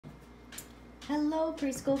Hello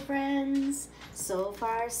preschool friends. So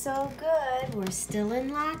far so good. We're still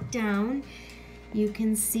in lockdown. You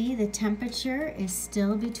can see the temperature is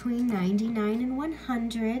still between 99 and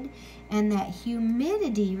 100, and that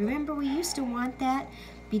humidity, remember we used to want that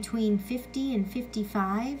between 50 and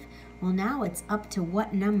 55? Well, now it's up to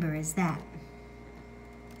what number is that?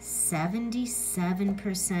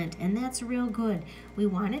 77%, and that's real good. We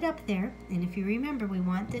want it up there, and if you remember, we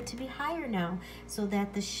want it to be higher now so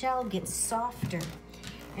that the shell gets softer.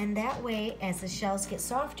 And that way, as the shells get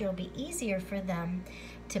softer, it'll be easier for them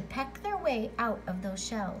to peck their way out of those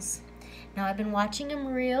shells. Now, I've been watching them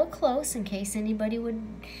real close in case anybody would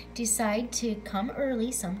decide to come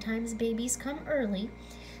early. Sometimes babies come early.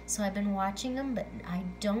 So I've been watching them, but I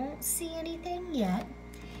don't see anything yet.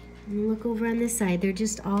 And look over on this side. They're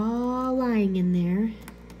just all lying in there.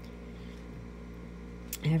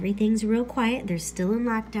 Everything's real quiet. They're still in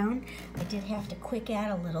lockdown. I did have to quick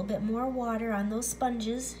add a little bit more water on those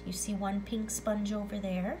sponges. You see one pink sponge over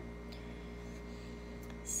there.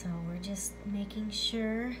 So we're just making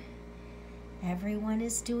sure everyone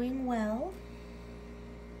is doing well.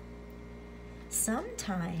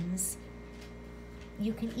 Sometimes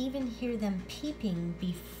you can even hear them peeping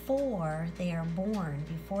before they are born,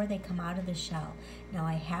 before they come out of the shell. Now,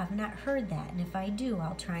 I have not heard that, and if I do,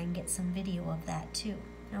 I'll try and get some video of that too,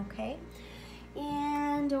 okay?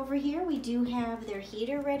 And over here, we do have their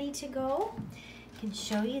heater ready to go. I can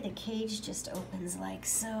show you the cage just opens like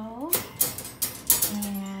so.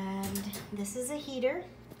 And this is a heater.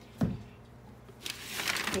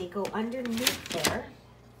 They go underneath there.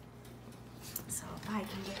 So if I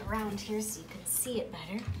can get around here so you can see it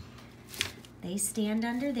better. They stand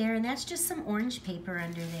under there, and that's just some orange paper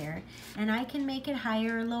under there. And I can make it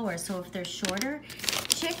higher or lower. So if they're shorter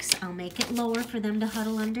chicks, I'll make it lower for them to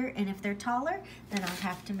huddle under. And if they're taller, then I'll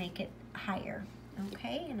have to make it higher.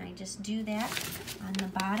 Okay, and I just do that on the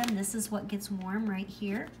bottom. This is what gets warm right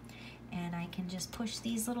here. And I can just push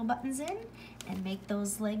these little buttons in and make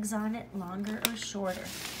those legs on it longer or shorter.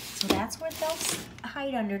 So that's where they'll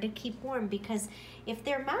hide under to keep warm, because if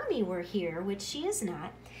their mommy were here, which she is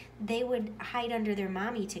not, they would hide under their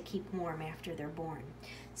mommy to keep warm after they're born.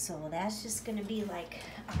 So that's just gonna be like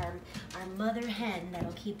our mother hen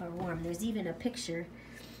that'll keep her warm. There's even a picture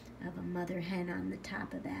of a mother hen on the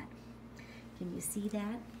top of that. Can you see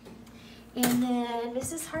that? And then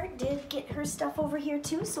Mrs. Hart did get her stuff over here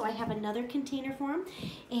too, so I have another container for them.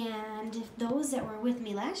 And those that were with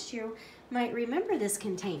me last year might remember this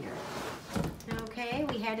container. Okay,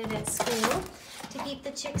 we had it at school to keep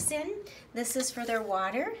the chicks in. This is for their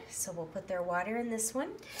water, so we'll put their water in this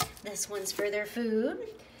one. This one's for their food.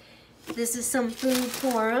 This is some food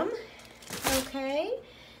for them. Okay,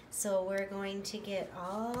 so we're going to get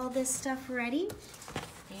all this stuff ready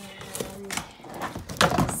and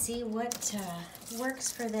see what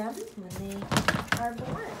works for them when they are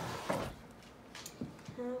born.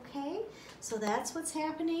 Okay, so that's what's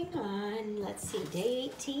happening on, let's see, day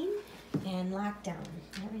 18 and lockdown.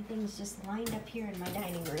 Everything's just lined up here in my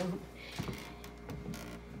dining room.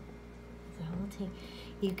 So we'll take,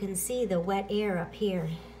 you can see the wet air up here.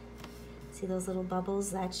 See those little bubbles?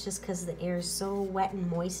 That's just because the air is so wet and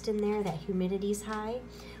moist in there, that humidity's high,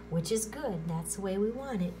 which is good. That's the way we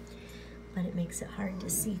want it. But it makes it hard to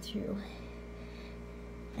see through.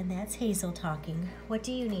 And that's Hazel talking. What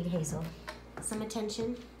do you need, Hazel? Some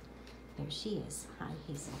attention? There she is. Hi,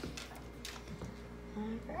 Hazel.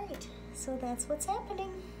 All right, so that's what's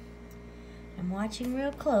happening. I'm watching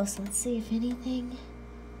real close. Let's see if anything.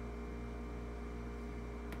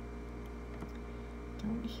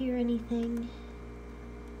 Don't hear anything.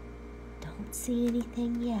 Don't see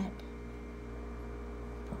anything yet.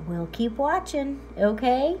 But we'll keep watching,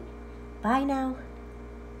 okay? Bye now.